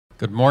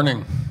Good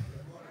morning.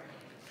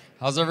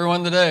 How's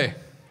everyone today?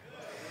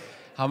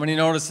 How many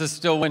notice it's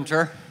still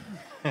winter?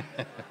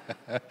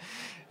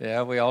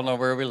 Yeah, we all know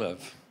where we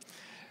live.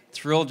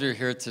 Thrilled you're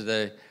here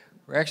today.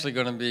 We're actually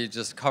going to be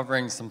just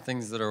covering some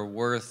things that are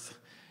worth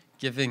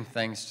giving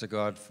thanks to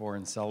God for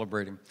and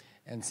celebrating,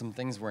 and some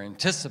things we're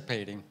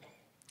anticipating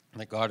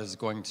that God is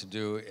going to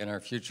do in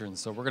our future. And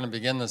so we're going to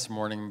begin this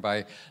morning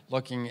by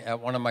looking at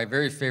one of my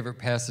very favorite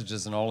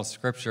passages in all of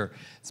Scripture.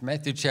 It's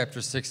Matthew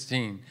chapter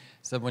 16.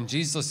 It said, when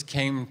Jesus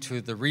came to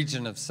the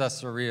region of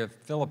Caesarea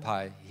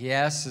Philippi, he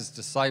asked his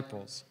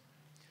disciples,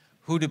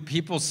 "Who do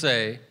people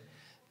say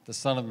the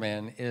Son of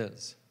Man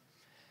is?"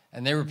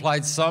 And they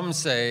replied, "Some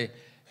say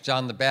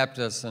John the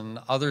Baptist, and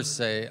others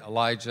say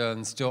Elijah,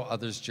 and still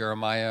others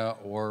Jeremiah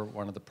or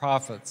one of the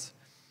prophets."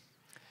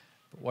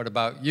 "But what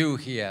about you?"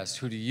 he asked.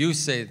 "Who do you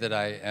say that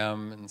I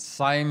am?" And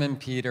Simon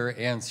Peter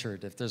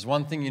answered. If there's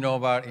one thing you know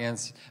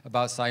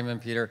about Simon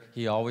Peter,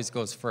 he always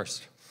goes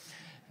first.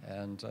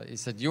 And he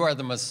said, "You are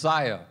the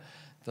Messiah,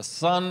 the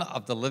Son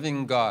of the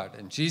living God."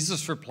 And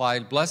Jesus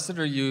replied, "Blessed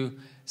are you,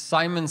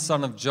 Simon,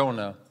 son of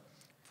Jonah,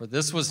 for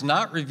this was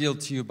not revealed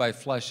to you by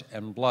flesh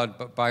and blood,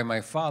 but by my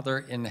Father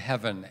in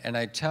heaven. And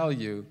I tell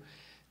you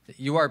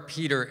that you are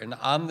Peter, and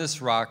on this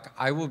rock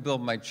I will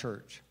build my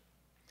church.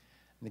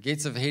 And the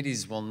gates of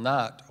Hades will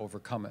not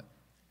overcome it.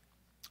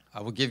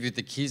 I will give you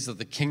the keys of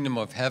the kingdom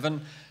of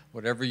heaven.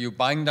 Whatever you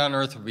bind on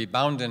earth will be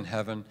bound in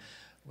heaven.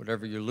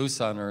 Whatever you loose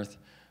on earth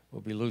will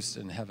be loosed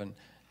in heaven."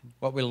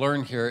 What we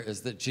learn here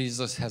is that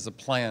Jesus has a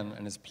plan,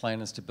 and his plan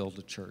is to build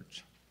a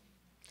church.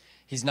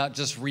 He's not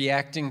just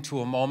reacting to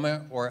a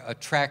moment or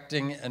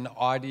attracting an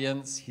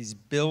audience. He's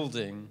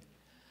building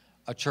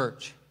a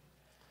church.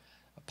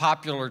 A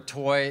popular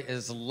toy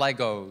is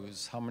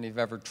Legos. How many have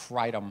ever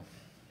tried them?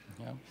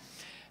 Yeah.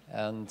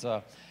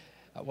 And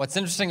what's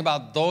interesting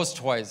about those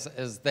toys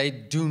is they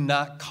do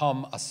not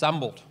come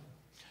assembled.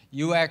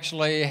 You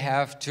actually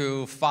have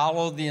to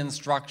follow the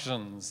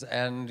instructions,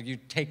 and you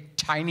take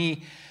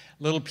tiny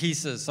little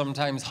pieces,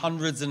 sometimes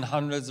hundreds and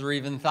hundreds or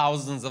even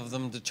thousands of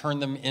them, to turn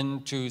them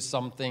into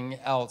something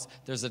else.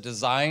 There's a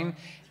design,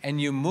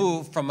 and you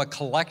move from a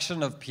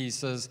collection of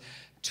pieces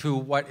to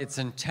what it's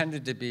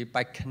intended to be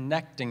by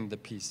connecting the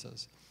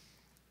pieces.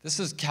 This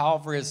is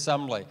Calvary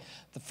Assembly.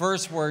 The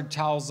first word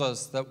tells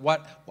us that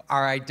what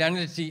our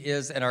identity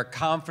is and our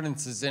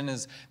confidence is in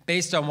is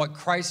based on what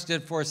Christ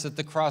did for us at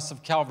the cross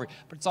of Calvary.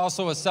 But it's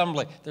also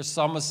assembly. There's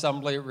some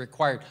assembly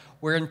required.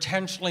 We're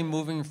intentionally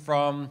moving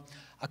from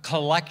a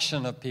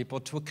collection of people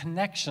to a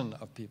connection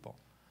of people.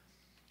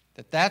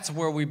 That's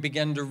where we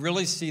begin to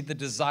really see the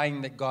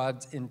design that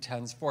God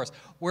intends for us.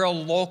 We're a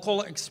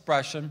local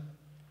expression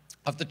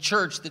of the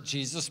church that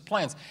Jesus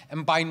plans.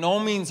 And by no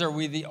means are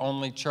we the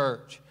only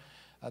church.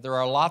 There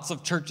are lots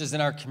of churches in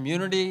our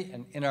community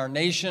and in our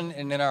nation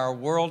and in our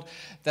world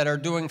that are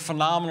doing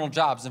phenomenal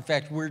jobs. In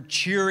fact, we're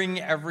cheering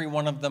every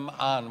one of them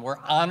on. We're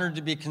honored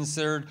to be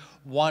considered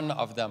one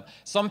of them.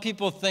 Some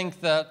people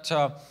think that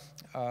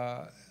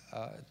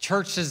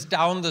churches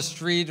down the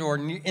street or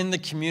in the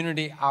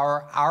community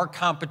are our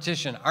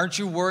competition. Aren't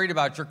you worried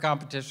about your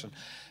competition?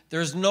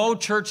 There's no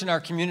church in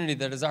our community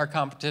that is our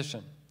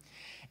competition.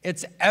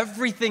 It's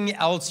everything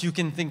else you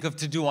can think of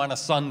to do on a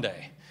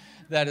Sunday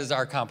that is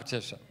our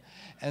competition.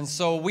 And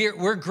so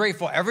we're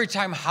grateful. Every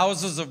time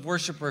houses of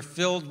worship are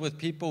filled with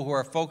people who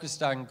are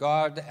focused on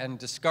God and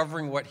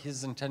discovering what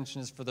his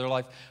intention is for their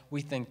life,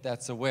 we think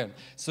that's a win.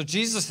 So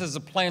Jesus has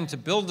a plan to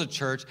build a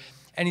church,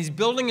 and he's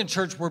building a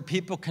church where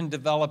people can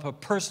develop a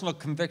personal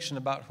conviction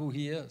about who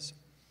he is.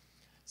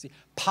 See,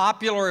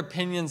 popular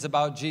opinions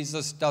about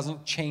Jesus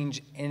doesn't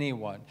change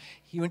anyone.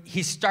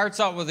 He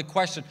starts out with a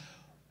question,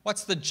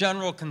 what's the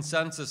general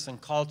consensus and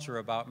culture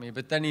about me?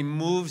 But then he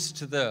moves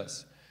to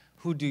this,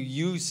 who do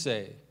you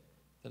say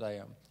that I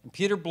am? And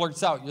Peter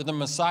blurts out, you're the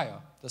Messiah,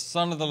 the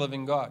Son of the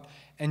living God.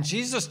 And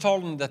Jesus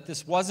told him that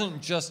this wasn't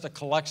just a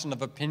collection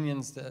of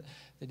opinions that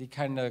he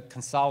kind of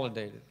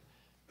consolidated.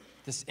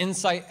 This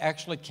insight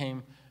actually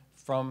came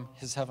from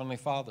his heavenly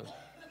Father.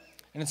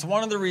 And it's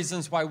one of the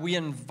reasons why we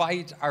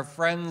invite our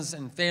friends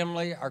and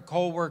family, our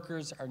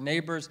co-workers, our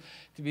neighbors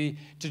to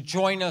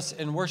join us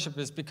in worship,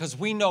 is because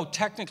we know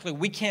technically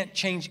we can't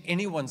change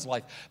anyone's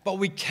life, but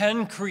we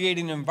can create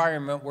an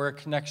environment where a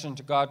connection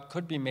to God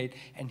could be made,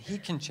 and he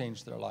can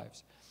change their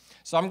lives.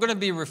 So I'm going to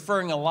be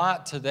referring a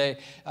lot today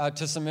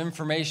to some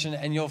information,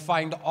 and you'll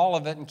find all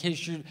of it in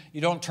case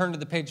you don't turn to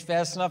the page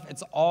fast enough.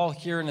 It's all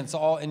here, and it's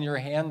all in your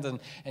hand,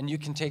 and you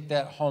can take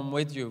that home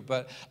with you.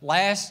 But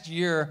last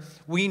year,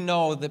 we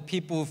know that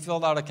people who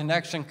filled out a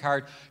connection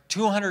card,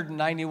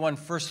 291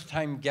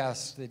 first-time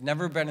guests. They'd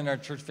never been in our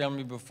church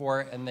family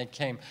before, and they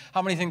came.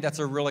 How many think that's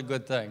a really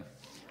good thing?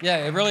 Yeah,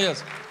 it really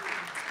is.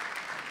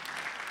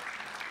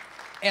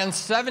 And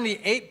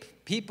 78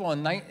 people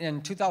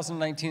in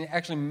 2019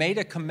 actually made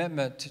a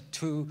commitment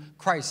to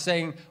Christ,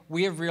 saying,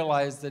 we have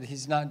realized that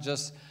he's not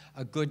just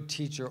a good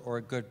teacher or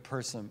a good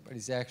person, but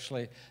he's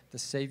actually the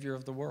Savior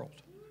of the world.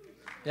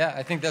 Yeah,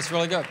 I think that's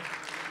really good.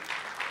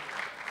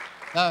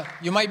 Now,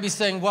 you might be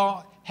saying,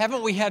 well,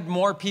 haven't we had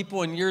more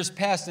people in years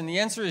past? And the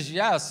answer is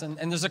yes, and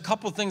there's a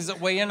couple things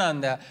that weigh in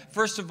on that.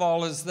 First of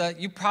all is that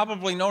you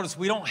probably noticed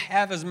we don't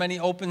have as many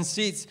open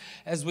seats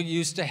as we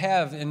used to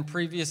have in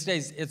previous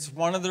days. It's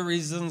one of the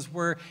reasons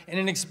we're in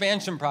an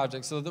expansion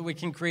project, so that we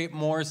can create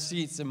more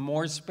seats and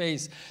more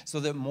space so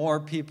that more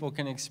people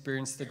can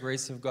experience the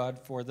grace of God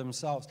for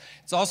themselves.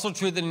 It's also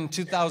true that in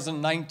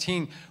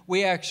 2019,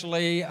 we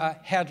actually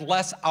had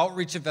less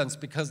outreach events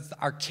because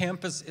our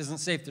campus isn't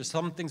safe. There's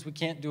some things we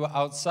can't do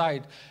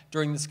outside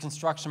during this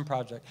construction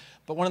project.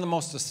 But one of the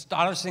most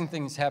astonishing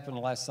things happened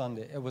last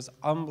Sunday. It was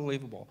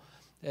unbelievable.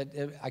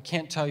 I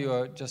can't tell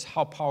you just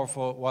how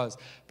powerful it was.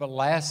 But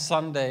last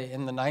Sunday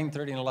in the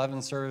 9:30 and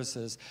 11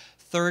 services,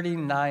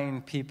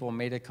 39 people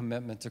made a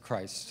commitment to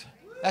Christ.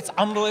 That's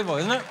unbelievable,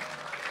 isn't it?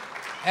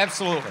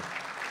 Absolutely.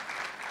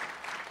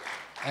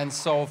 And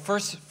so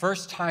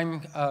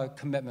first-time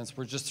commitments,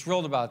 we're just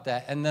thrilled about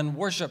that. And then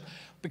worship,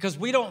 because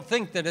we don't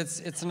think that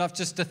it's enough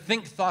just to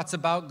think thoughts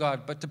about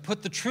God, but to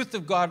put the truth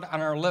of God on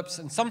our lips.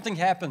 And something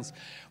happens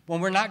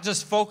when we're not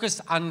just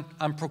focused on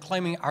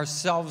proclaiming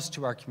ourselves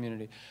to our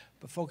community,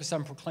 but focused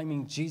on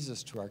proclaiming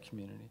Jesus to our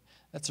community.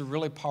 That's a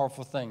really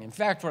powerful thing. In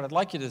fact, what I'd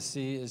like you to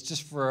see is,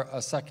 just for a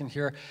second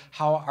here,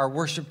 how our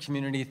worship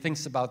community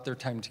thinks about their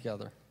time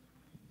together.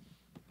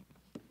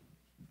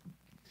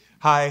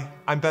 Hi,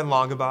 I'm Ben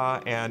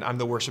Longabaugh, and I'm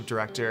the worship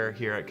director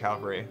here at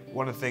Calvary.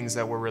 One of the things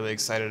that we're really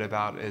excited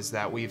about is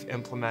that we've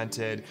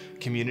implemented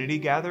community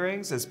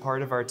gatherings as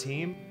part of our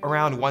team.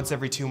 Around once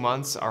every 2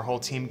 months, our whole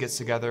team gets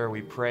together,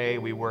 we pray,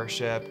 we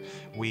worship,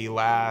 we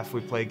laugh,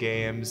 we play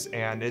games,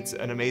 and it's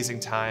an amazing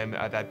time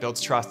that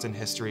builds trust and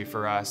history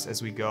for us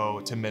as we go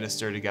to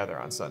minister together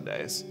on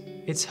Sundays.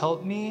 It's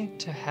helped me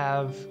to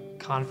have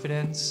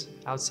confidence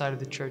outside of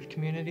the church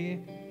community,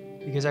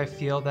 because I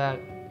feel that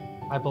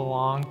I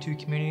belong to a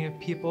community of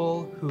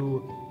people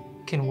who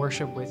can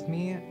worship with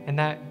me, and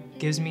that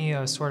gives me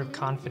a sort of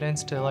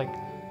confidence to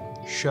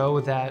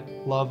show that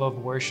love of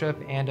worship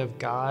and of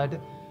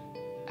God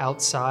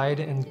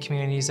outside in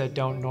communities that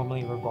don't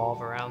normally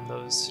revolve around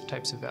those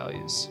types of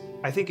values.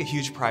 I think a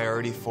huge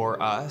priority for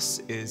us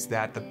is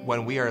that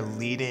when we are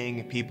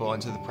leading people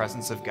into the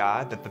presence of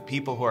God, that the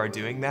people who are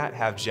doing that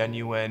have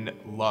genuine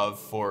love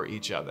for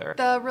each other.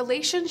 The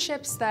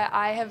relationships that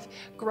I have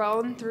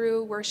grown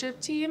through worship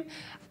team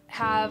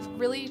have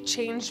really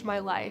changed my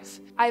life.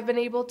 I've been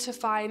able to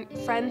find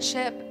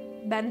friendship,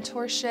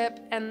 mentorship,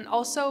 and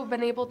also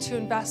been able to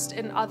invest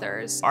in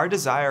others. Our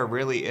desire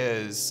really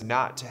is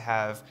not to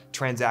have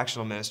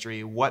transactional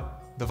ministry,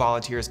 what the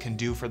volunteers can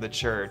do for the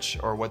church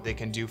or what they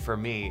can do for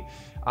me,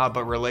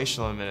 but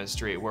relational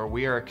ministry, where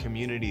we are a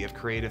community of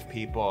creative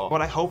people.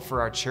 What I hope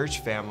for our church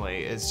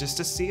family is just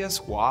to see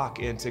us walk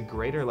into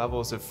greater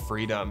levels of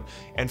freedom.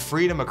 And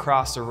freedom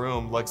across the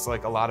room looks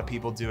like a lot of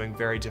people doing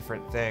very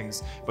different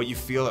things, but you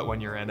feel it when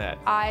you're in it.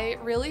 I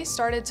really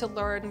started to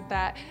learn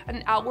that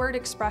an outward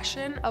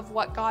expression of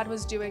what God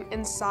was doing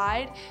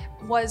inside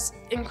was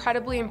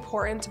incredibly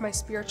important to my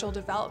spiritual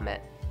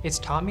development. It's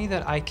taught me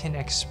that I can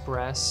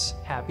express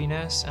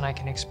happiness and I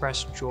can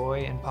express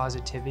joy and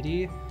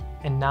positivity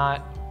and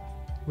not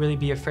really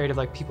be afraid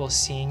of people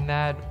seeing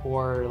that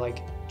or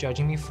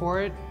judging me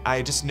for it.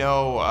 I just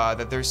know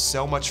that there's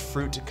so much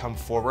fruit to come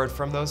forward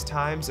from those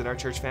times in our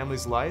church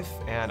family's life,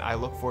 and I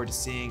look forward to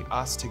seeing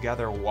us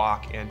together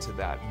walk into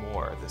that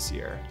more this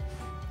year.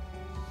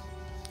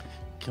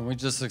 Can we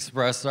just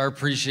express our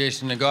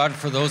appreciation to God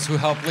for those who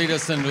help lead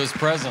us into His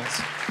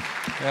presence?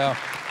 Yeah.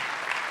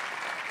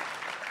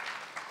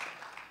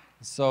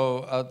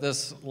 So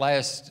this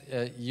last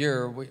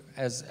year,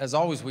 as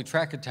always, we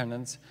track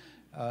attendance.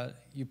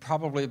 You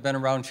probably have been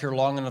around here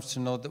long enough to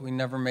know that we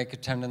never make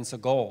attendance a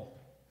goal.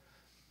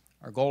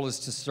 Our goal is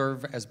to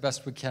serve as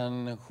best we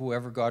can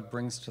whoever God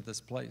brings to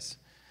this place.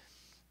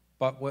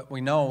 But what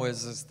we know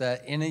is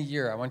that in a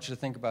year, I want you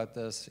to think about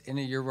this, in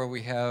a year where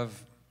we have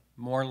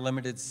more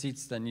limited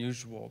seats than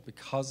usual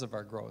because of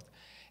our growth,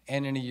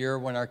 and in a year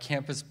when our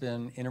campus has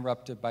been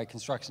interrupted by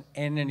construction,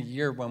 and in a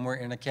year when we're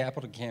in a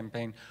capital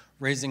campaign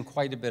raising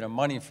quite a bit of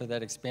money for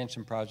that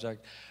expansion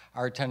project,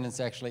 our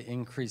attendance actually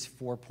increased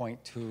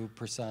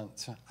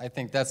 4.2%. I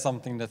think that's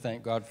something to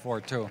thank God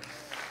for, too.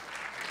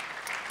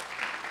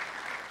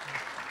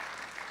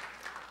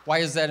 Why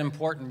is that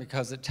important?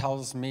 Because it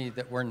tells me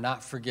that we're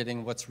not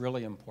forgetting what's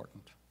really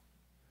important,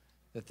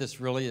 that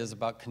this really is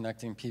about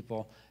connecting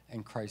people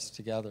and Christ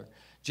together.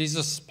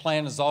 Jesus'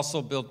 plan is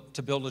also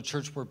to build a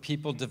church where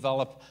people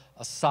develop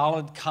a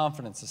solid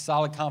confidence.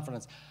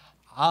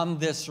 On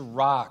this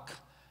rock,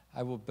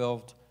 I will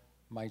build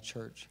my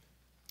church.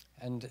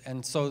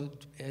 And so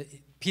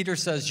Peter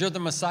says, you're the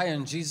Messiah,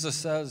 and Jesus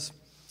says,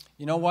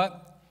 you know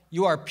what?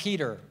 You are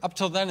Peter. Up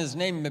till then, his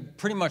name had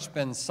pretty much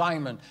been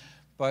Simon,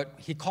 but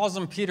he calls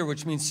him Peter,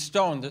 which means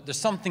stone. There's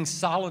something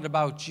solid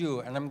about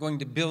you, and I'm going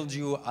to build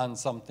you on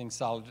something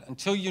solid.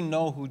 Until you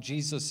know who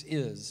Jesus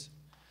is,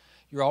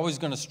 you're always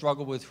going to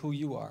struggle with who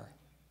you are.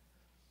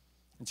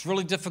 It's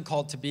really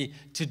difficult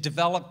to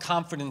develop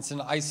confidence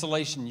in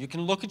isolation. You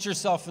can look at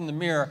yourself in the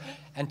mirror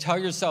and tell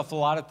yourself a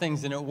lot of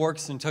things, and it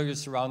works until you're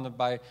surrounded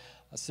by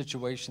a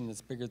situation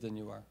that's bigger than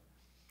you are.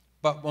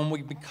 But when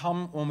we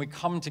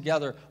come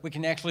together, we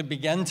can actually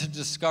begin to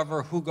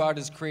discover who God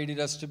has created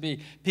us to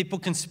be. People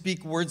can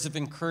speak words of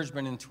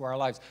encouragement into our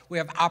lives. We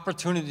have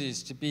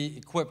opportunities to be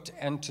equipped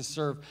and to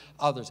serve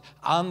others.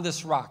 On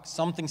this rock,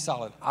 something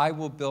solid, I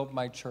will build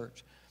my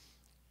church.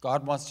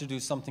 God wants to do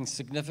something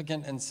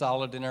significant and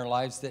solid in our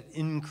lives that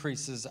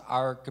increases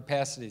our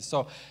capacity.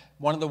 So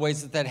one of the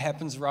ways that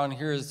happens around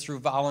here is through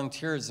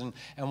volunteers. And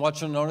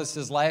what you'll notice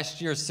is last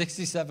year,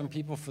 67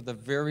 people for the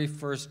very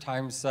first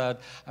time said,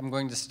 I'm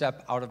going to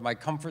step out of my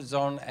comfort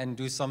zone and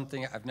do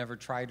something I've never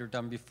tried or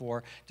done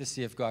before to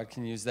see if God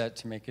can use that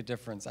to make a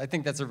difference. I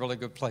think that's a really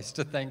good place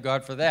to thank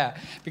God for that,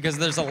 because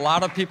there's a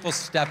lot of people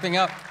stepping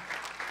up.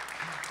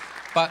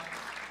 But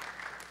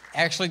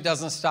actually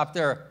doesn't stop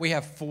there. We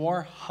have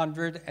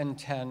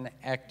 410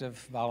 active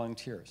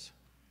volunteers.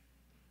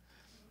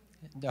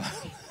 No.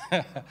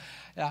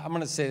 I'm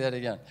going to say that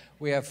again.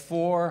 We have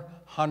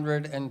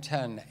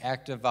 410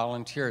 active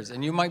volunteers.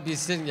 And you might be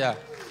sitting,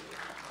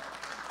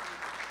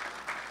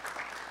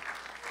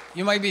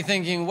 you might be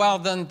thinking, well,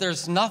 then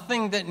there's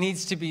nothing that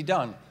needs to be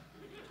done.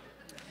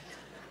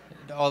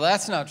 Oh,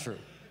 that's not true.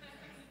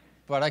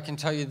 But I can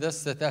tell you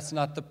this, that's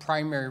not the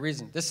primary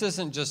reason. This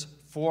isn't just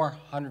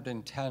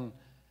 410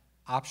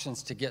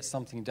 options to get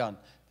something done.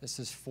 This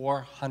is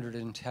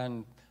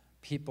 410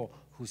 people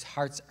whose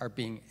hearts are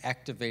being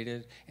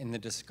activated in the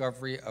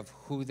discovery of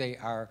who they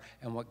are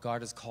and what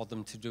God has called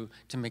them to do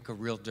to make a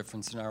real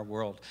difference in our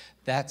world.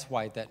 That's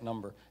why that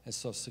number is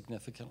so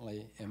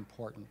significantly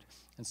important.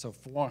 And so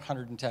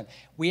 410.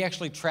 We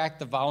actually track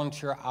the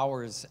volunteer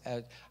hours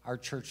at our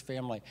church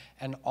family,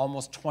 and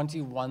almost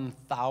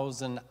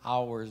 21,000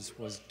 hours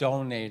was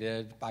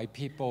donated by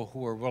people who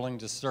were willing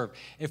to serve.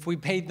 If we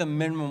paid them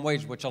minimum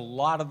wage, which a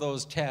lot of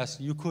those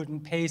tasks, you couldn't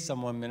pay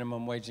someone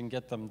minimum wage and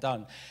get them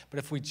done. But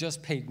if we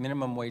just paid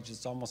minimum wage,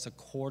 it's almost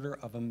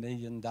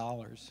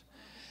 $250,000.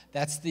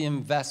 That's the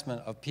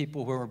investment of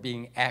people who are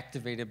being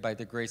activated by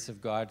the grace of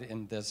God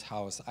in this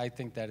house. I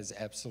think that is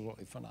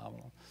absolutely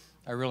phenomenal.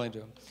 I really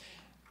do.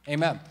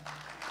 Amen.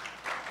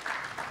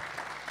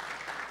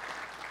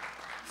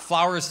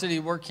 Flower City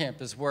Work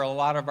Camp is where a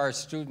lot of our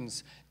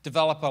students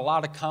develop a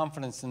lot of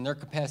confidence in their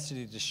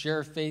capacity to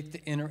share faith,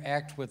 to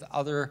interact with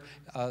other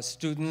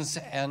students,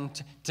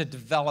 and to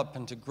develop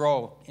and to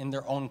grow in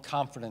their own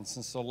confidence.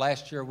 And so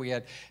last year we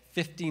had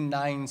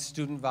 59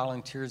 student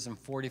volunteers and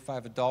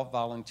 45 adult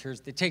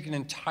volunteers. They take an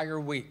entire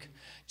week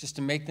just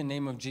to make the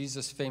name of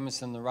Jesus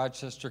famous in the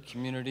Rochester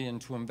community and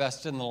to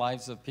invest in the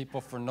lives of people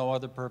for no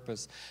other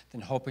purpose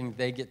than hoping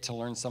they get to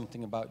learn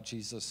something about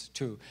Jesus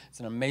too. It's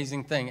an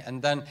amazing thing.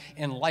 And then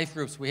in life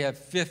groups, we have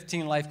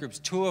 15 life groups,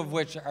 2 of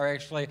which are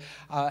actually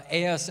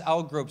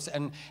ASL groups.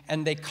 And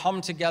they come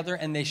together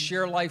and they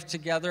share life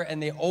together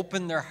and they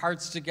open their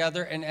hearts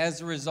together, and as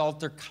a result,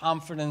 their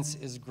confidence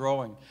is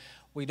growing.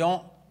 We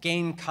don't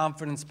gain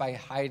confidence by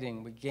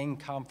hiding. We gain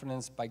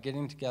confidence by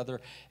getting together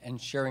and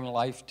sharing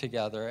life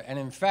together. And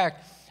in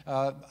fact,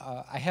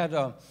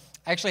 I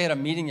actually had a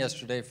meeting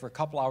yesterday for a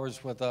couple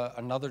hours with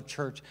another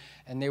church,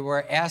 and they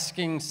were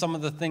asking some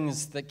of the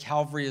things that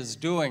Calvary is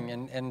doing,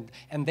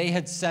 and they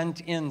had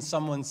sent in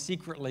someone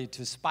secretly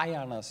to spy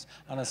on us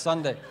on a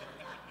Sunday,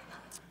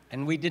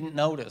 and we didn't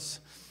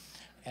notice,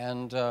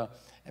 and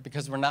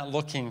because we're not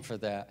looking for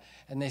that.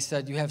 And they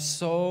said, you have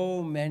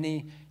so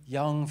many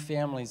young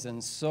families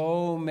and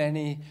so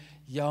many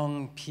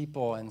young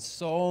people and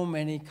so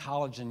many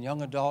college and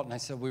young adult. And I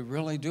said, we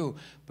really do.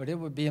 But it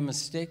would be a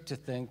mistake to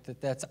think that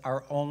that's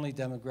our only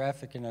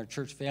demographic in our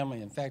church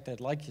family. In fact,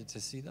 I'd like you to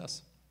see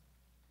this.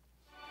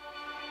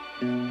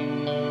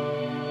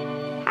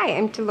 Hi,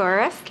 I'm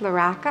Dolores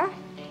Laraca,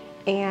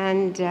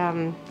 and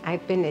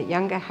I've been at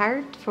Young at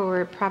Heart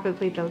for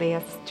probably the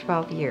last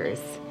 12 years.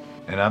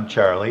 And I'm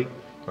Charlie,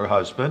 her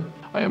husband.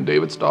 I am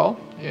David Stahl,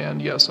 and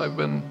yes,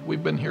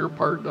 we've been here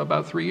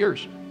about 3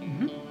 years.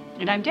 Mm-hmm.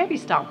 And I'm Debbie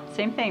Stahl,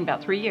 same thing,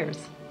 about 3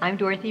 years. I'm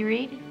Dorothy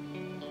Reed.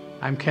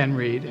 I'm Ken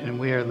Reed, and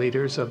we are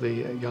leaders of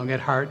the Young at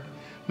Heart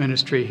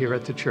ministry here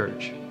at the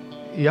church.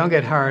 Young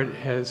at Heart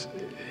has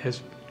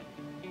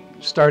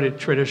started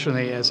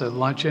traditionally as a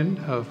luncheon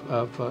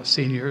of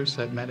seniors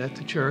that met at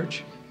the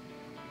church,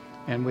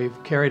 and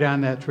we've carried on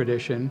that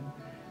tradition.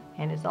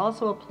 And it's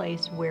also a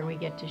place where we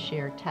get to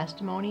share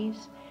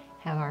testimonies,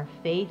 have our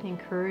faith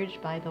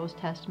encouraged by those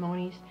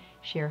testimonies,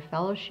 share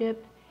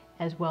fellowship,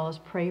 as well as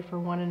pray for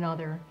one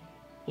another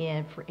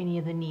and for any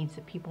of the needs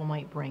that people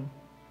might bring.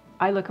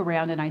 I look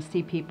around and I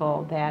see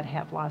people that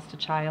have lost a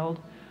child,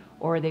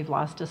 or they've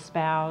lost a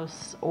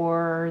spouse,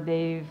 or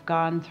they've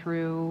gone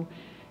through,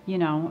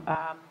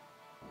 a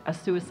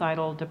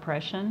suicidal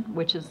depression,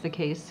 which is the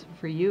case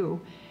for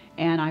you.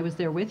 And I was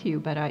there with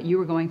you, but you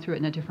were going through it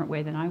in a different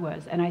way than I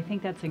was. And I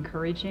think that's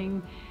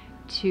encouraging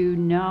to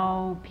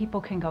know people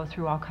can go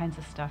through all kinds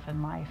of stuff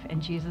in life, and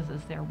Jesus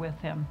is there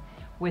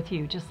with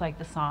you, just like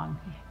the song.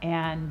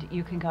 And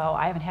you can go,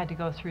 I haven't had to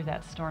go through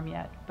that storm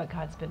yet, but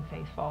God's been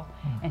faithful,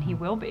 and He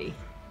will be.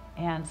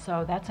 And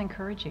so that's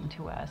encouraging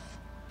to us,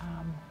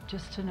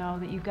 just to know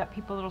that you've got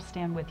people that'll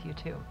stand with you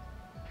too.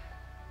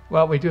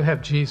 Well, we do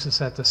have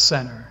Jesus at the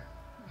center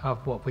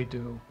of what we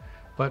do.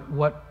 But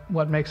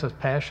what makes us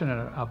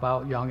passionate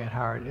about Young at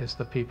Heart is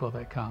the people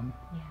that come.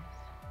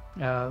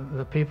 Yes.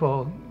 The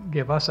people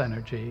give us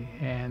energy,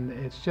 and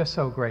it's just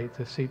so great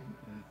to see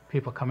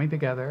people coming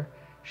together,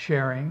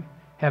 sharing,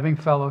 having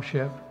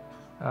fellowship,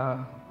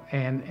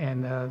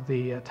 and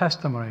the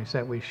testimonies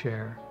that we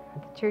share.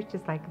 The church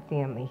is like a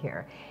family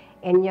here.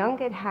 And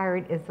Young at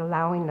Heart is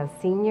allowing the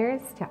seniors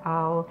to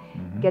all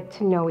get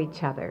to know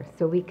each other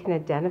so we can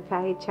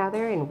identify each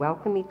other and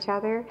welcome each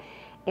other,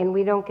 and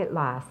we don't get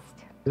lost.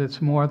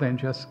 It's more than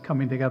just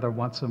coming together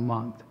once a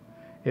month.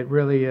 It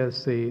really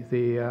is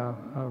the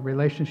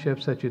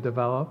relationships that you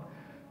develop,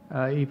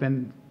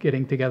 even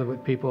getting together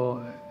with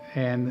people,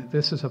 and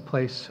this is a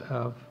place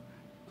of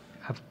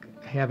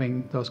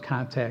having those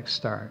contacts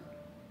start.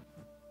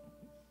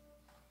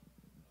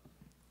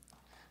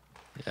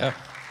 Yeah.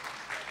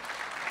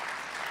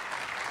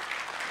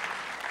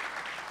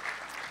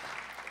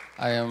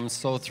 I am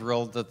so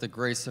thrilled that the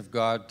grace of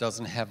God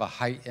doesn't have a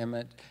height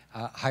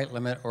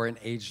limit or an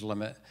age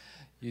limit.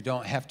 You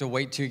don't have to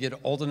wait till you get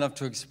old enough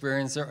to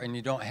experience it, and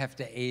you don't have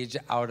to age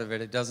out of it.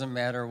 It doesn't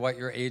matter what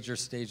your age or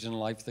stage in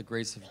life, the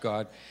grace of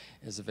God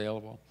is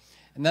available.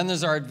 And then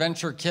there's our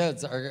adventure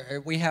kids.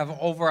 We have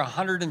over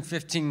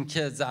 115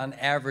 kids on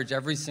average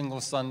every single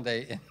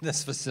Sunday in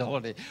this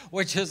facility,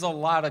 which is a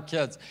lot of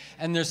kids.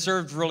 And they're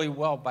served really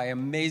well by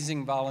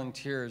amazing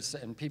volunteers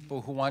and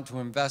people who want to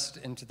invest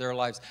into their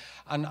lives.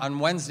 On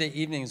Wednesday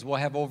evenings, we'll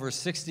have over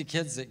 60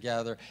 kids that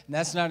gather. And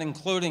that's not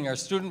including our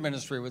student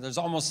ministry, where there's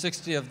almost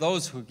 60 of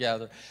those who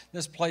gather.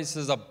 This place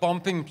is a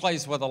bumping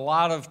place with a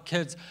lot of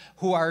kids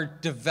who are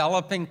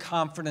developing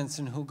confidence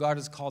in who God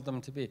has called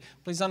them to be.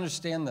 Please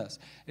understand this.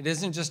 It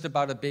isn't just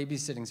about a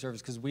babysitting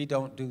service, because we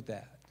don't do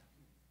that.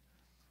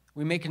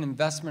 We make an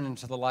investment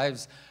into the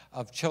lives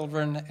of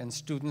children and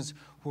students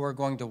who are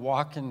going to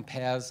walk in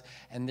paths,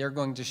 and they're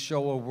going to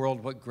show a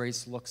world what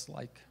grace looks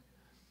like.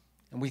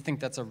 And we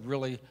think that's a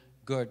really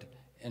good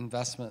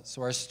investment.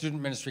 So our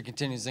student ministry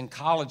continues. In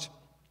college,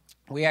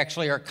 we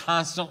actually are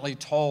constantly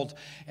told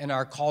in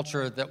our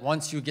culture that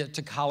once you get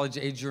to college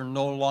age, you're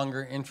no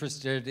longer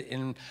interested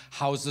in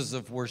houses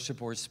of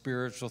worship or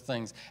spiritual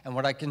things. And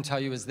what I can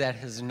tell you is that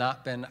has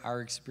not been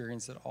our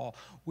experience at all.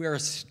 We are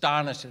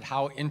astonished at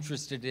how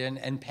interested in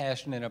and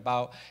passionate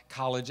about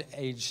college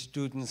age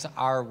students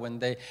are when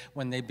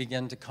they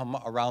begin to come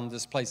around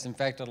this place. In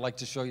fact, I'd like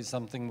to show you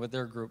something with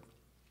their group.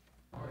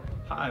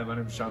 Hi, my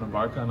name is John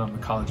Embarca, and I'm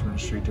the College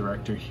Ministry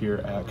Director here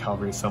at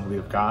Calvary Assembly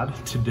of God.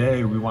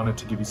 Today, we wanted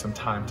to give you some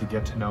time to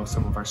get to know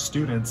some of our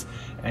students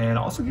and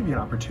also give you an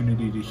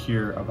opportunity to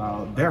hear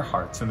about their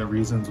hearts and the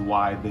reasons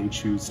why they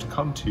choose to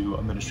come to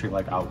a ministry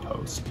like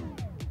Outpost.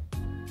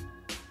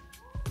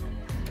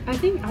 I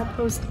think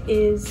Outpost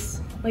is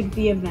like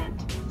the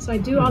event. So I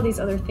do all these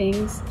other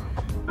things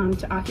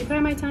to occupy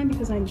my time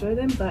because I enjoy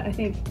them, but I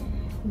think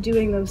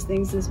doing those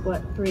things is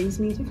what brings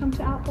me to come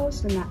to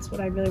Outpost, and that's what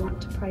I really want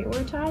to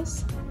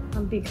prioritize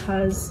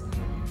because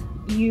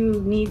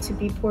you need to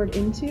be poured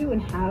into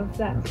and have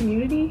that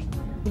community.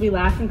 We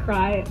laugh and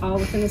cry all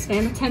within the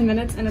span of 10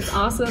 minutes, and it's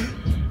awesome,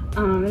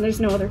 and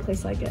there's no other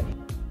place like it.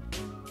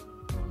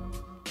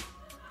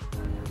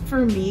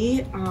 For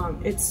me,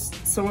 it's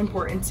so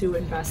important to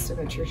invest in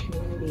the church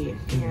community,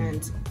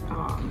 and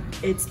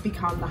it's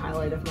become the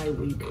highlight of my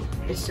week.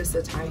 It's just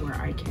a time where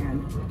I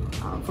can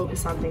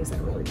focus on things that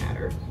really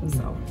matter.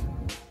 So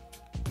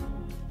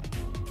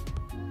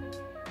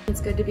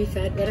it's good to be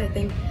fed, but I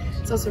think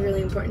it's also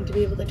really important to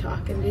be able to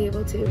talk and be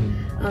able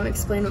to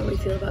explain what we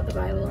feel about the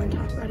Bible and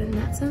talk about it in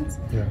that sense.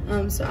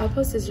 Yeah. So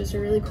Outpost is just a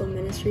really cool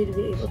ministry to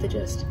be able to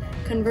just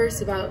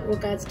converse about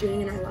what God's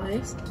doing in our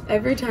lives.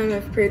 Every time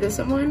I've prayed with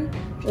someone,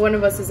 one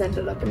of us has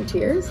ended up in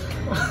tears.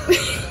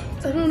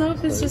 I don't know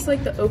if it's just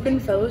like the open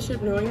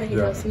fellowship, knowing that you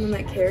have someone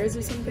that cares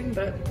or something,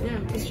 but yeah,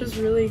 it's just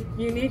really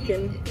unique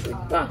and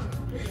like, wow.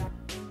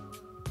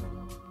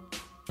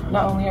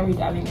 Not only are we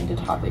diving into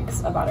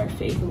topics about our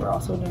faith, we're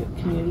also in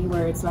a community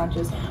where it's not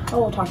just,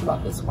 oh, we'll talk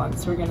about this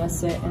once. We're going to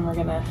sit and we're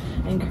going to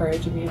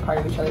encourage and be a part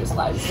of each other's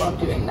lives while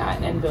doing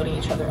that and building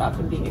each other up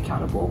and being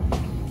accountable.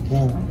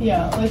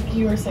 Yeah, like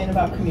you were saying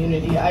about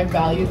community, I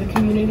value the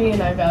community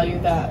and I value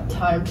that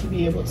time to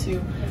be able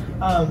to,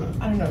 I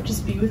don't know,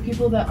 just be with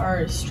people that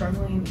are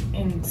struggling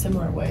in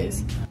similar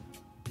ways.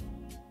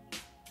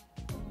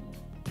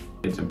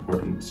 It's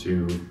important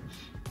to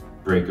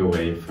break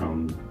away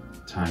from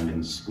time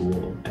in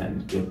school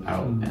and get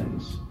out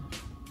and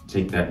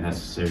take that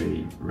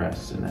necessary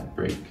rest and that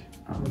break.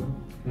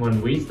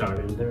 When we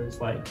started, there was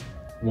like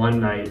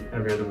one night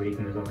every other week,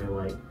 and there's only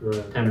like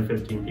 10 or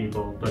 15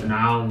 people, but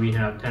now we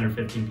have 10 or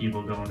 15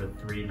 people going to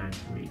 3 nights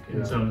a week.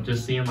 And so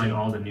just seeing like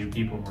all the new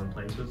people in one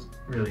place was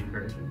really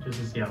encouraging, just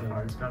to see how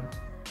far it's come.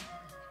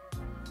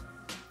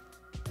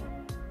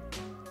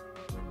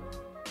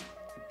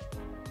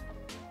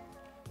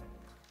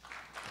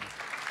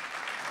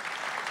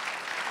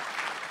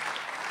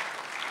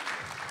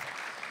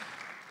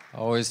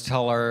 Oh always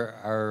tell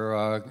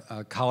our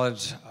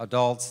college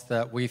adults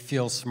that we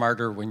feel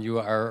smarter when you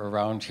are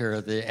around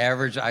here. The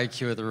average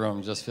IQ of the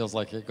room just feels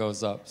like it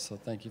goes up, so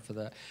thank you for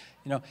that.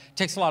 You know, it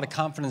takes a lot of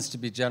confidence to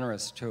be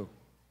generous, too.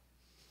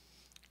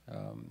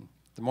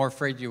 The more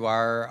afraid you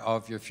are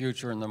of your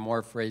future and the more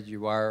afraid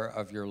you are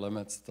of your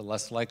limits, the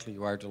less likely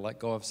you are to let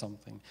go of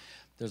something.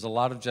 There's a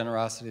lot of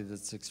generosity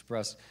that's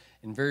expressed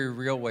in very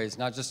real ways,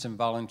 not just in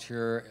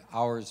volunteer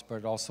hours,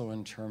 but also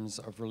in terms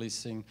of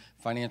releasing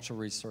financial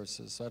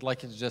resources. So I'd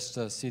like you to just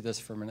see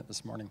this for a minute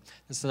this morning.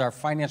 This is our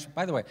financial,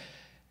 by the way,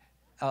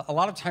 a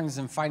lot of times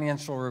in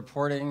financial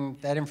reporting,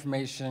 that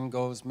information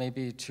goes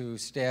maybe to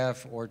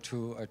staff or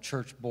to a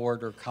church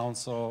board or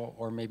council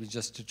or maybe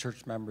just to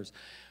church members.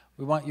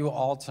 We want you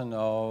all to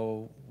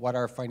know what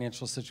our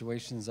financial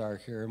situations are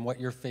here and what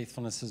your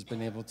faithfulness has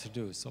been able to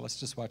do. So let's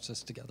just watch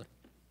this together.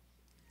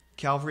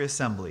 Calvary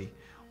Assembly,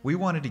 we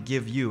wanted to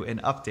give you an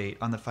update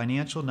on the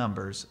financial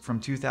numbers from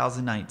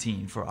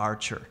 2019 for our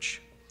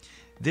church.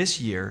 This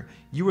year,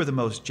 you were the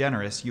most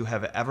generous you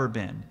have ever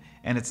been,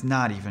 and it's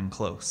not even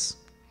close.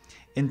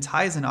 In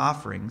tithes and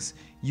offerings,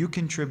 you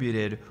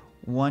contributed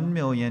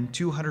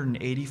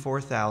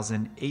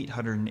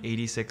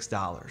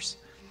 $1,284,886.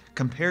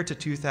 Compared to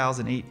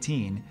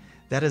 2018,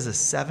 that is a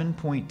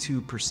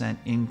 7.2%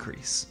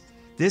 increase.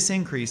 This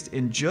increase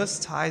in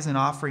just tithes and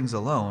offerings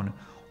alone,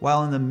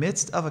 while in the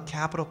midst of a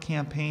capital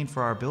campaign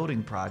for our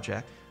building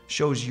project,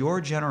 shows your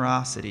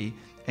generosity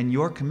and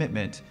your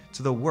commitment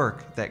to the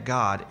work that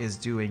God is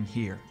doing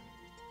here.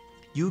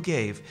 You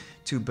gave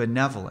to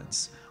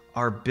benevolence,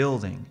 our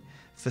building,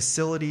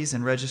 facilities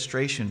and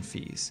registration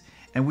fees,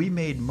 and we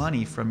made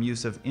money from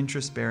use of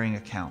interest-bearing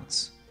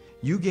accounts.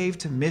 You gave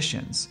to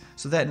missions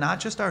so that not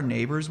just our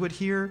neighbors would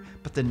hear,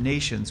 but the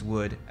nations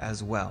would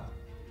as well.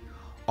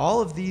 All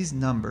of these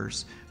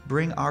numbers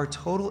bring our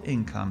total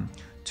income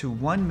to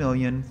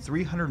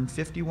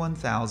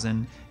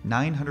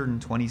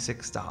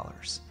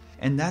 $1,351,926.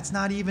 And that's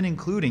not even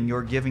including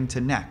your giving to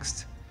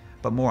Next,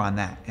 but more on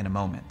that in a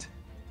moment.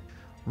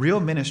 Real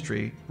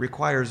ministry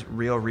requires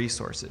real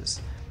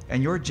resources,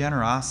 and your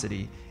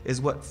generosity is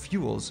what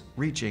fuels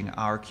reaching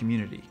our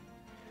community.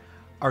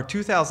 Our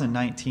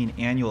 2019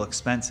 annual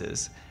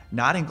expenses,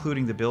 not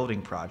including the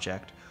building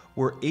project,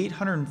 were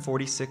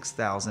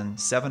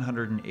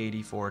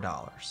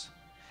 $846,784.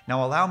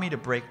 Now allow me to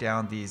break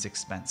down these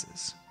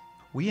expenses.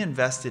 We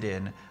invested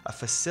in a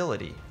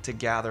facility to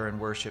gather and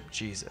worship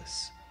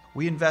Jesus.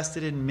 We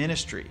invested in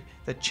ministry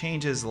that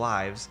changes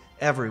lives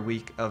every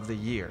week of the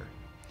year.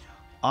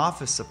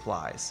 Office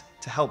supplies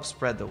to help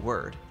spread the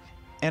word.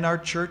 And our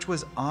church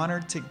was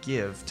honored to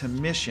give to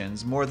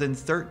missions more than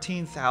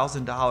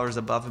 $13,000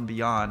 above and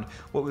beyond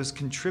what was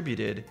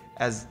contributed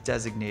as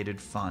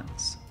designated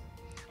funds.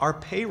 Our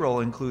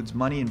payroll includes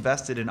money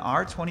invested in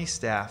our 20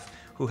 staff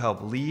who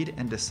help lead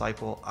and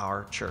disciple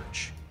our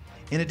church.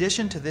 In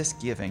addition to this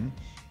giving,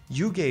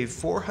 you gave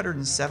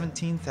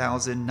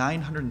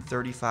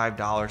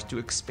 $417,935 to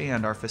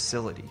expand our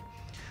facility.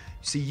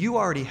 See, you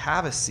already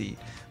have a seat,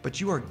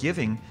 but you are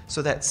giving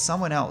so that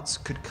someone else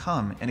could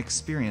come and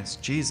experience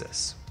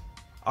Jesus.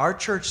 Our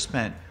church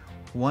spent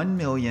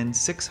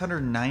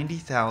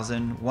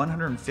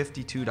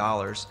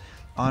 $1,690,152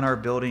 on our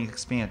building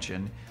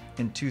expansion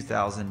in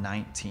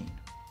 2019.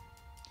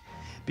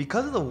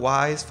 Because of the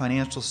wise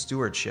financial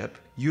stewardship,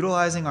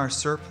 utilizing our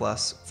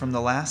surplus from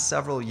the last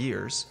several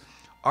years,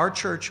 our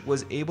church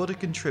was able to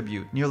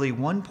contribute nearly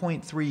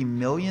 $1.3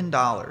 million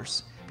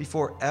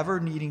before ever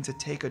needing to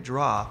take a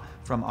draw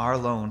from our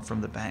loan from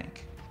the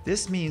bank.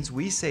 This means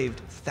we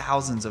saved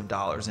thousands of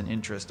dollars in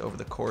interest over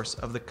the course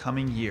of the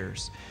coming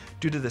years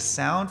due to the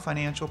sound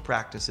financial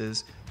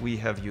practices we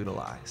have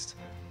utilized.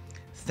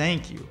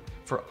 Thank you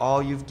for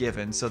all you've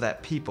given so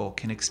that people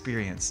can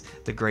experience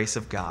the grace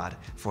of God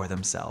for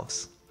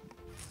themselves.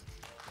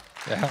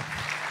 Yeah.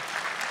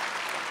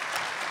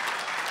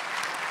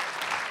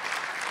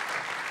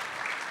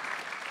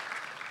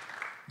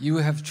 You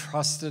have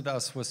trusted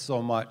us with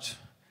so much,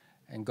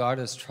 and God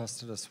has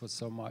trusted us with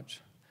so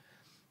much.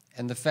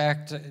 And the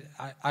fact,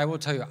 I will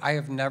tell you, I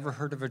have never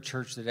heard of a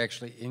church that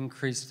actually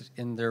increased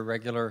in their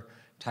regular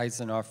tithes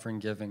and offering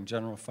giving,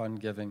 general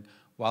fund giving,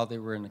 while they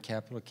were in a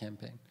capital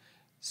campaign.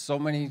 So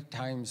many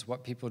times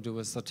what people do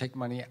is they'll take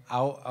money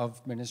out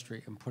of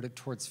ministry and put it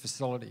towards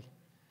facility.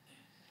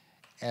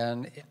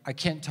 And I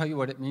can't tell you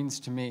what it means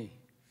to me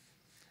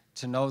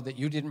to know that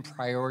you didn't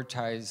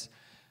prioritize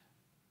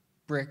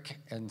brick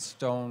and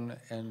stone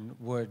and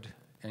wood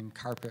and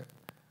carpet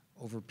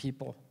over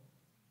people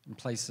and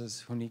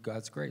places who need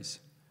God's grace.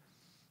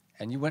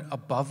 And you went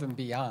above and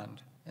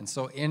beyond. And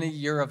so in a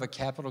year of a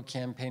capital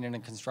campaign and a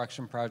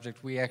construction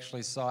project, we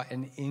actually saw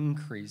an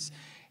increase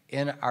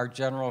in our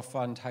general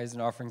fund tithes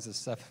and offerings of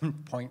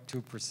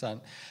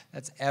 7.2%.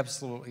 That's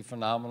absolutely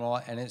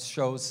phenomenal, and it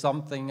shows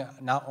something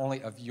not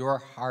only of your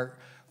heart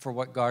for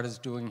what God is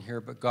doing here,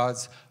 but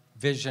God's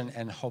vision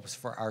and hopes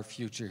for our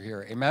future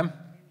here. Amen?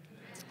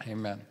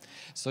 Amen.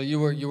 So you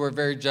were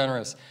very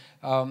generous.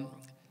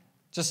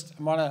 Just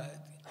want to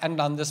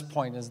end on this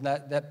point, is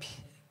that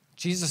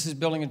Jesus is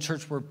building a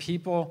church where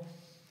people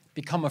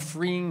become a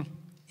freeing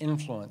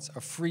influence,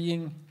 a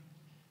freeing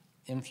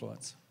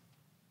influence.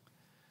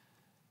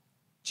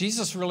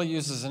 Jesus really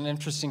uses an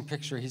interesting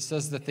picture. He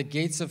says that the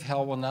gates of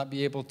hell will not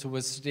be able to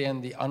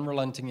withstand the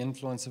unrelenting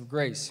influence of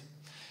grace.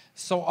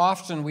 So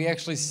often we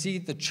actually see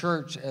the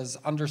church as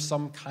under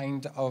some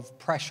kind of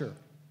pressure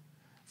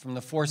from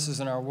the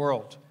forces in our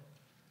world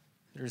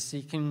that are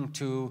seeking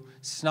to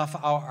snuff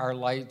out our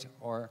light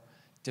or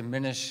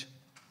diminish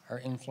our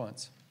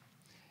influence.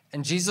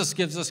 And Jesus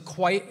gives us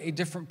quite a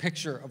different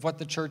picture of what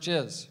the church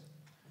is.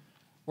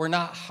 We're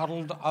not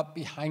huddled up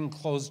behind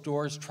closed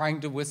doors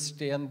trying to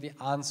withstand the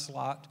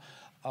onslaught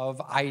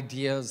of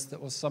ideas that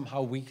will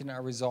somehow weaken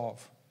our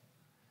resolve.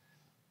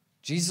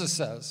 Jesus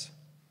says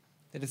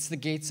that it's the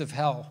gates of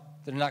hell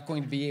that are not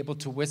going to be able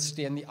to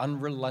withstand the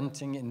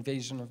unrelenting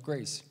invasion of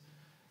grace.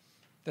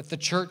 That the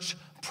church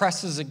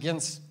presses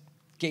against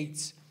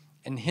gates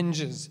and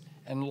hinges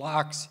and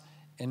locks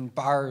and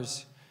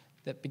bars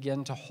that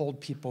begin to hold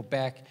people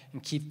back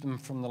and keep them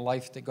from the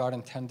life that God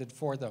intended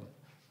for them.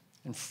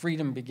 And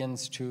freedom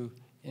begins to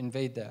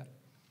invade that.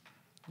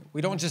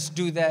 We don't just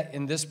do that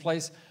in this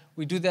place.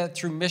 We do that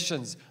through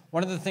missions.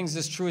 One of the things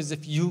that's true is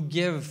if you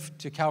give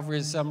to Calvary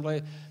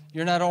Assembly,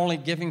 you're not only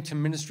giving to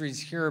ministries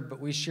here,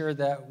 but we share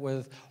that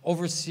with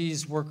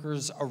overseas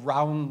workers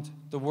around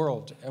the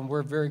world, and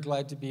we're very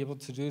glad to be able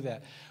to do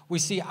that. We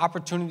see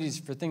opportunities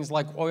for things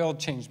like oil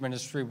change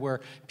ministry,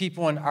 where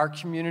people in our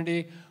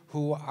community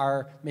who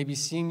are maybe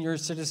senior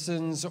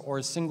citizens or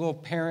single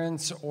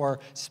parents or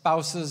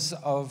spouses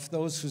of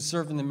those who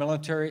serve in the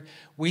military,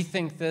 we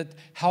think that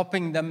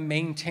helping them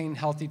maintain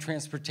healthy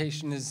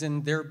transportation is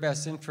in their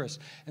best interest.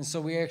 And so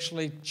we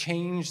actually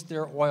change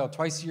their oil.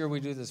 Twice a year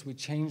we do this. We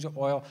change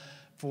oil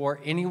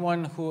for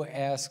anyone who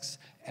asks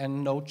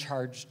and no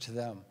charge to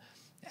them.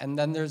 And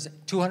then there's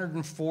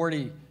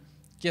 240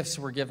 gifts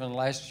were given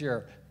last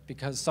year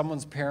because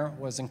someone's parent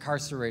was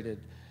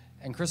incarcerated.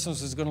 And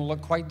Christmas is going to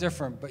look quite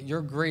different, but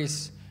your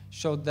grace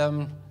showed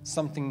them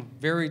something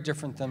very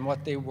different than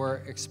what they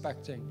were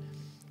expecting.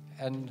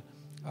 And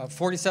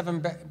 47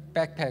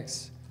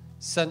 backpacks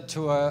sent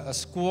to a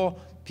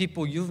school,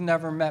 people you've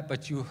never met,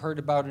 but you heard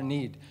about a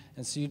need,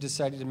 and so you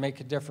decided to make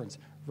a difference.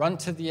 Run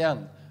to the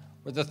end,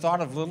 where the thought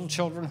of little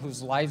children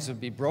whose lives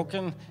would be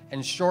broken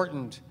and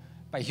shortened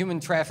by human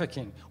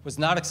trafficking was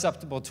not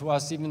acceptable to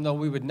us, even though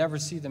we would never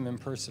see them in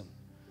person.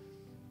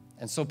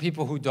 And so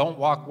people who don't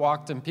walk,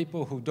 walked, and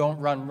people who don't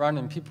run, run,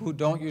 and people who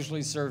don't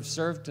usually serve,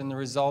 served. And the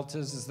result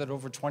is that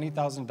over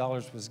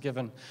 $20,000 was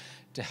given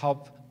to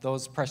help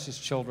those precious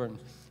children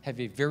have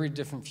a very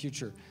different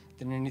future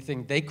than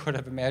anything they could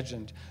have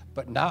imagined,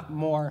 but not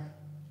more.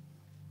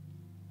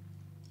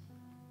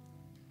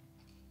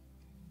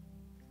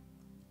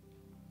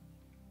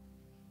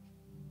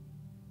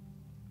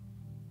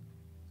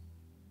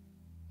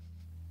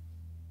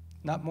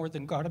 Not more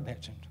than God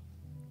imagined.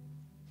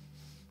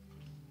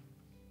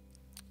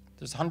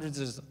 There's hundreds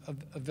of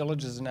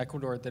villages in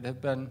Ecuador that have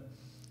been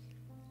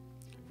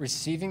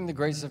receiving the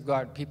grace of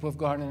God. People have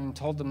gone in and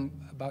told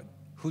them about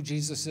who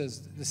Jesus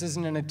is. This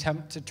isn't an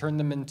attempt to turn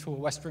them into a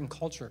Western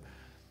culture.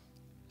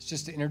 It's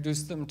just to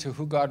introduce them to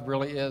who God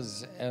really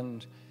is.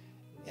 And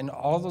in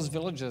all those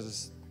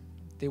villages,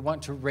 they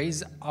want to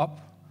raise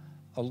up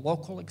a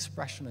local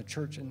expression, a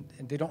church, and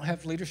they don't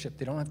have leadership.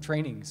 They don't have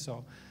training.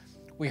 So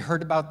we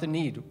heard about the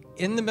need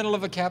in the middle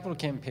of a capital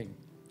campaign.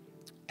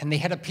 And they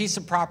had a piece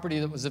of property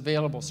that was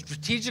available,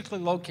 strategically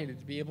located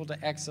to be able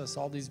to access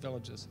all these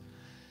villages.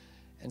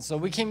 And so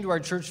we came to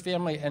our church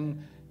family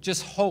and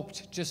just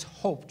hoped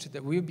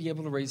that we would be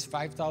able to raise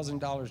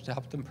 $5,000 to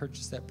help them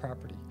purchase that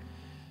property.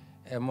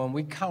 And when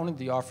we counted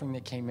the offering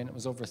that came in, it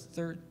was over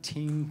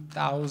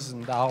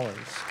 $13,000.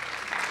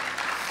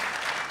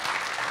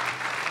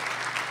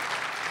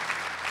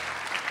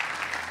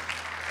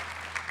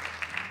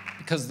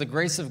 Because the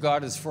grace of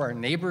God is for our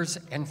neighbors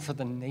and for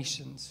the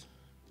nations.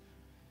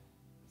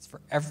 It's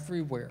for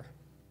everywhere,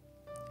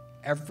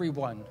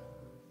 everyone,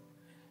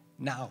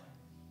 now.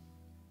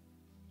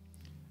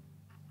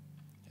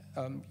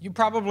 You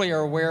probably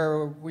are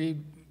aware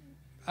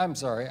I'm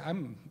sorry,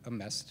 I'm a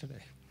mess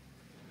today.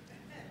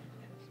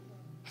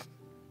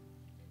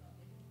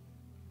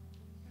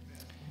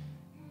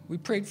 We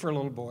prayed for a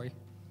little boy.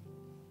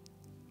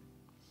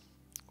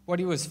 What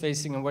he was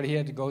facing and what he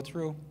had to go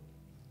through,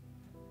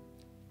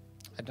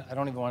 I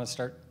don't even want to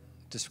start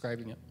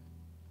describing it.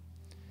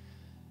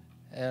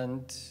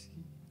 And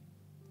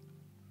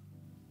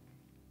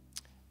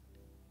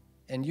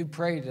you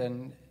prayed,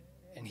 and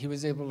he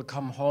was able to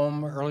come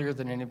home earlier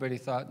than anybody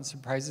thought and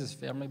surprise his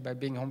family by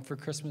being home for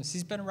Christmas.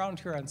 He's been around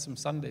here on some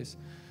Sundays.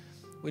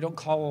 We don't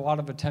call a lot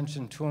of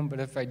attention to him, but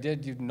if I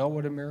did, you'd know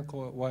what a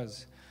miracle it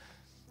was.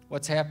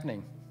 What's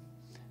happening?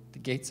 The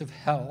gates of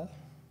hell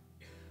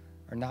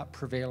are not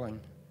prevailing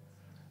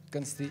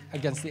against the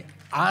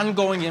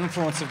ongoing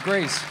influence of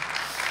grace.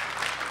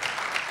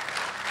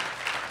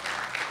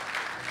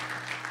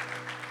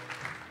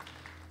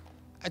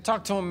 I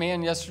talked to a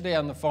man yesterday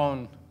on the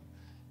phone,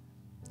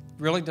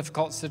 really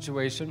difficult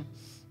situation.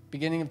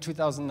 beginning of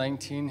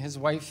 2019, his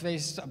wife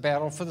faced a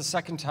battle for the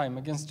second time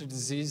against a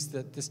disease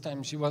that this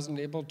time she wasn't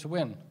able to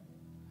win.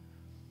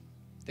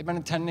 They've been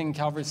attending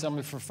Calvary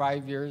Assembly for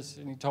 5 years,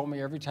 and he told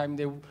me every time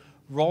they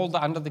rolled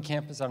onto the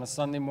campus on a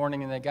Sunday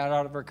morning and they got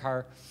out of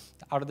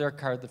their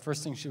car, the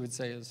first thing she would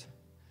say is,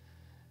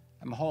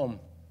 "I'm home."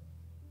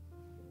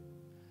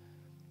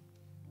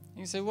 And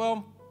you say,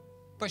 well,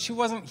 but she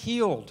wasn't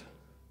healed.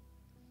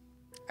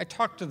 I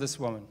talked to this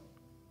woman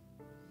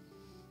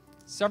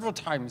several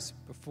times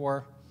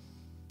before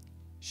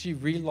she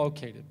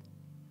relocated.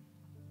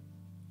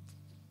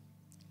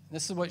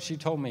 This is what she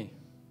told me.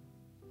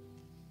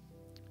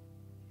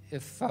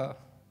 If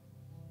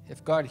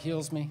God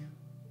heals me,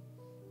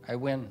 I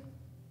win.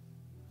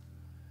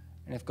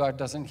 And if God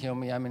doesn't heal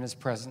me, I'm in his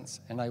presence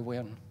and I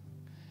win.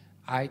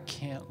 I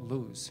can't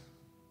lose.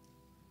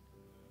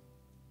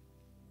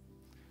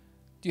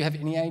 Do you have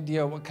any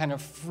idea what kind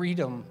of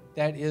freedom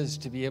that is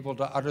to be able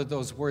to utter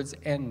those words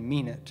and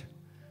mean it?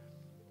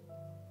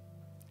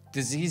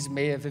 Disease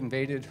may have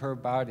invaded her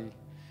body,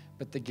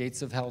 but the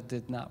gates of hell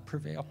did not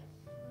prevail.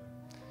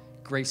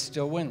 Grace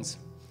still wins.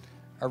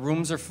 Our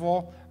rooms are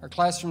full, our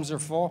classrooms are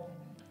full,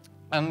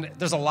 and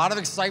there's a lot of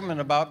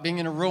excitement about being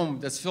in a room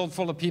that's filled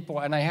full of people,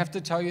 and I have to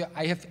tell you,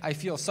 I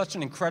feel such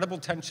an incredible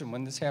tension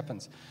when this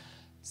happens.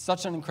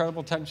 Such an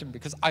incredible tension,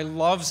 because I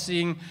love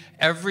seeing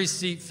every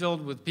seat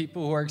filled with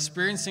people who are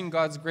experiencing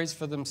God's grace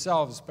for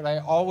themselves, but I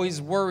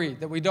always worry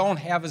that we don't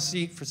have a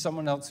seat for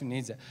someone else who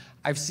needs it.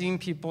 I've seen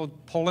people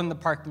pull in the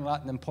parking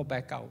lot and then pull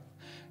back out.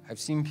 I've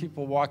seen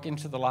people walk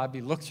into the lobby,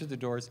 look through the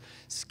doors,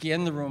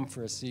 scan the room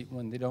for a seat.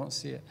 When they don't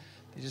see it,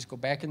 they just go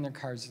back in their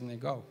cars and they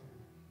go.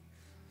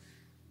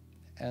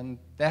 And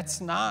that's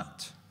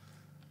not...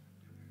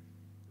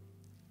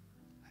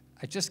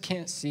 I just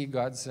can't see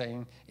God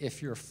saying,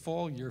 if you're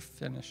full, you're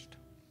finished.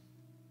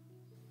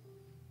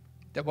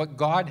 That what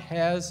God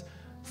has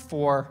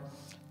for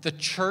the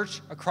church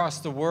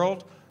across the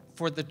world,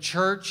 for the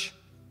church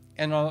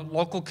and a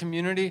local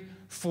community,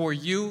 for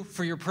you,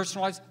 for your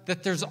personal lives,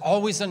 that there's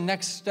always a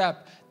next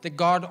step, that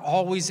God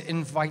always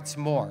invites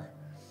more.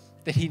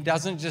 That he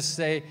doesn't just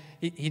say,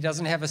 he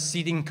doesn't have a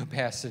seating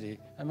capacity.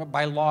 I mean,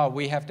 by law,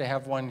 we have to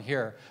have one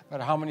here.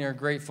 But how many are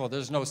grateful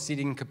there's no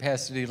seating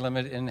capacity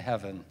limit in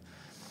heaven?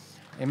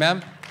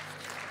 Amen?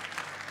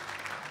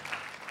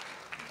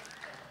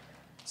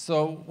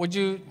 So, would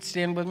you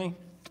stand with me?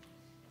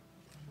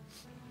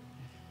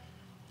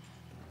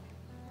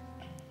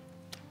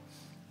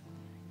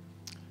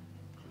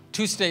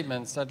 Two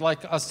statements. I'd like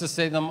us to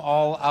say them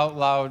all out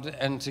loud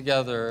and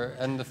together.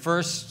 And the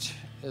first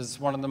is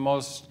one of the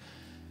most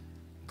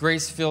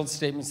grace-filled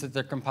statements that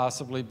there can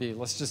possibly be.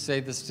 Let's just say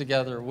this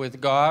together.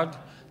 With God,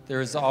 there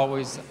is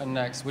always a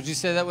next. Would you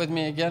say that with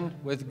me again?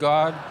 With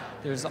God,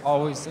 there's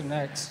always a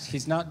next.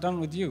 He's not done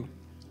with you.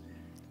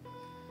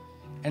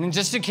 And in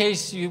just in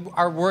case you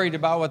are worried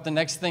about what the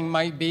next thing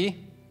might be,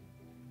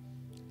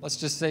 let's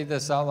just say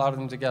this out loud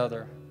and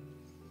together.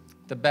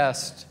 The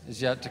best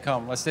is yet to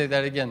come. Let's say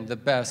that again. The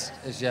best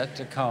is yet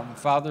to come.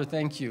 Father,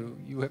 thank you.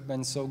 You have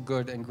been so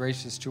good and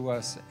gracious to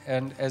us.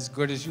 And as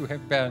good as you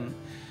have been,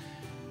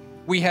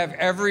 we have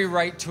every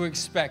right to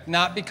expect,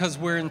 not because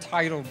we're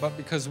entitled, but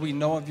because we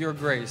know of your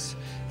grace,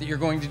 that you're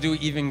going to do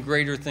even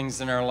greater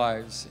things in our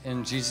lives.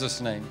 In Jesus'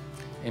 name,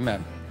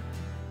 amen.